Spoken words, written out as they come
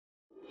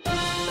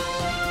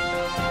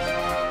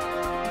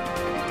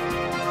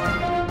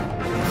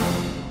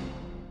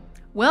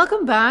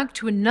Welcome back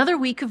to another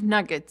week of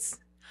Nuggets.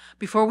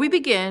 Before we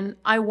begin,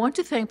 I want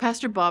to thank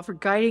Pastor Bob for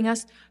guiding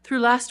us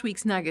through last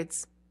week's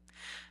Nuggets.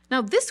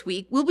 Now, this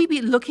week, we'll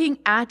be looking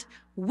at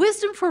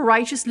wisdom for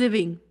righteous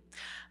living.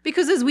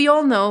 Because as we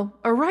all know,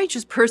 a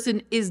righteous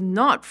person is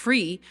not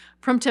free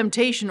from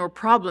temptation or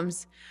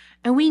problems,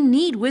 and we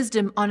need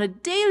wisdom on a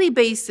daily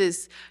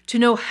basis to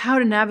know how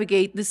to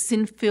navigate this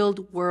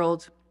sin-filled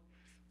world.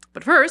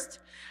 But first,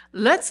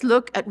 let's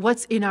look at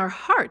what's in our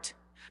heart,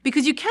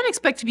 because you can't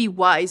expect to be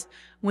wise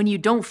when you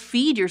don't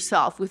feed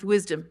yourself with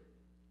wisdom.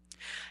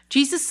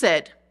 Jesus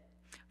said,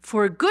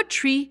 "For a good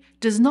tree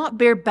does not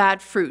bear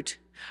bad fruit,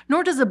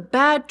 nor does a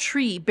bad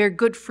tree bear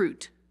good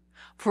fruit.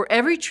 For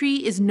every tree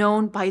is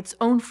known by its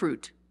own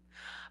fruit.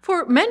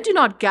 For men do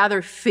not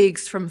gather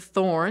figs from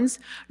thorns,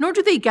 nor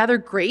do they gather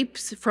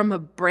grapes from a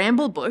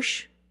bramble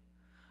bush.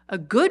 A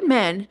good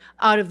man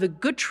out of the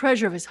good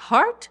treasure of his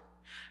heart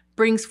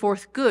brings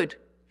forth good,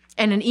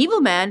 and an evil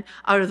man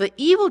out of the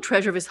evil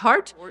treasure of his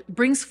heart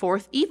brings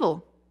forth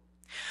evil.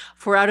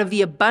 For out of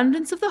the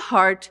abundance of the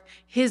heart,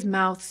 his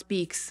mouth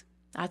speaks."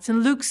 That's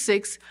in Luke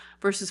 6,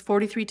 verses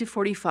 43 to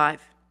 45.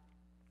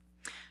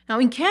 Now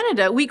in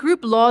Canada, we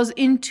group laws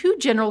in two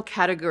general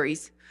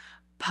categories.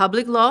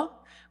 Public law,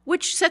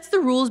 which sets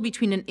the rules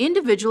between an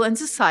individual and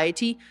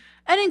society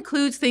and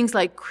includes things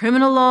like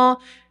criminal law.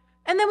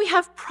 And then we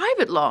have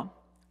private law,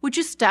 which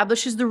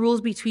establishes the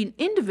rules between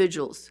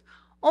individuals,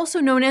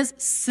 also known as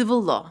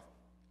civil law.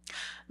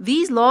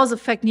 These laws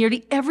affect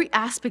nearly every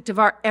aspect of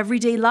our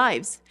everyday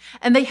lives,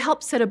 and they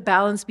help set a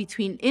balance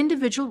between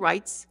individual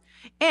rights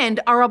and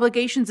our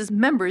obligations as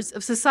members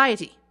of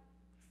society.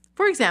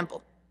 For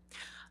example,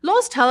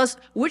 laws tell us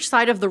which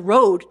side of the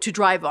road to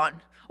drive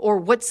on, or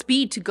what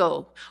speed to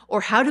go,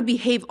 or how to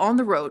behave on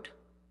the road.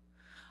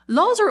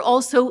 Laws are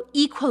also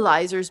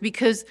equalizers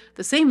because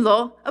the same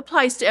law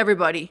applies to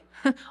everybody,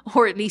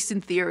 or at least in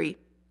theory.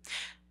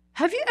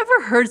 Have you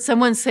ever heard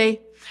someone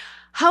say,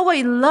 "How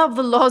I love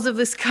the laws of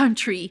this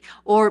country,"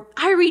 or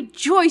 "I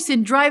rejoice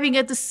in driving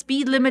at the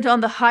speed limit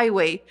on the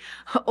highway,"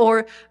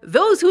 or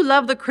 "Those who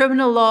love the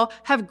criminal law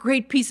have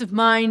great peace of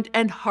mind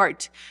and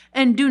heart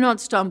and do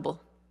not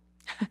stumble"?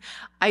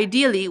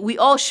 Ideally, we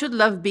all should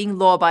love being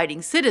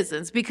law-abiding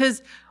citizens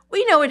because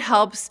we know it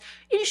helps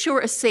ensure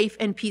a safe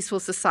and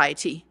peaceful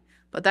society.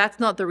 But that's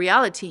not the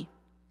reality.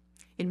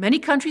 In many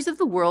countries of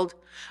the world,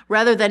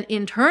 rather than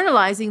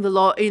internalizing the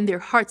law in their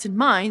hearts and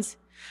minds,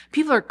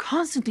 people are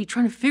constantly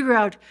trying to figure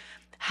out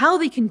how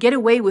they can get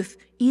away with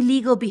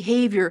illegal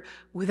behavior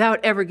without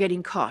ever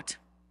getting caught.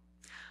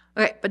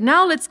 Okay, but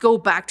now let's go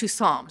back to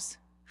Psalms.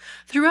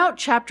 Throughout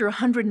chapter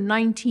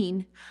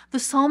 119, the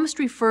psalmist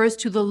refers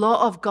to the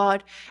law of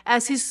God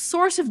as his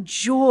source of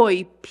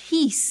joy,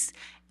 peace,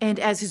 and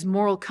as his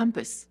moral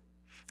compass.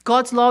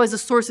 God's law is a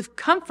source of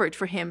comfort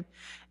for him,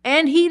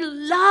 and he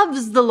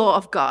loves the law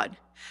of God.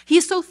 He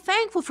is so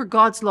thankful for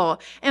God's law,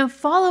 and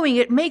following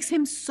it makes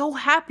him so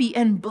happy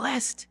and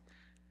blessed.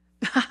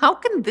 How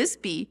can this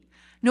be?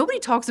 Nobody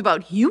talks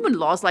about human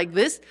laws like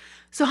this,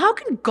 so how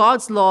can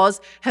God's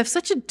laws have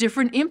such a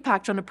different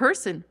impact on a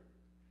person?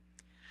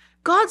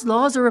 God's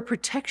laws are a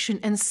protection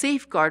and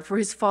safeguard for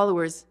his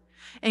followers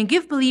and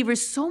give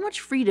believers so much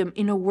freedom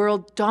in a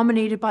world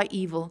dominated by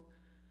evil.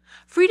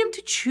 Freedom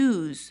to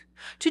choose,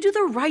 to do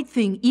the right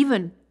thing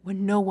even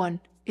when no one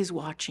is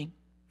watching.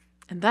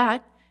 And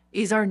that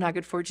is our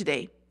nugget for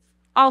today.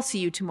 I'll see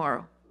you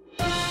tomorrow.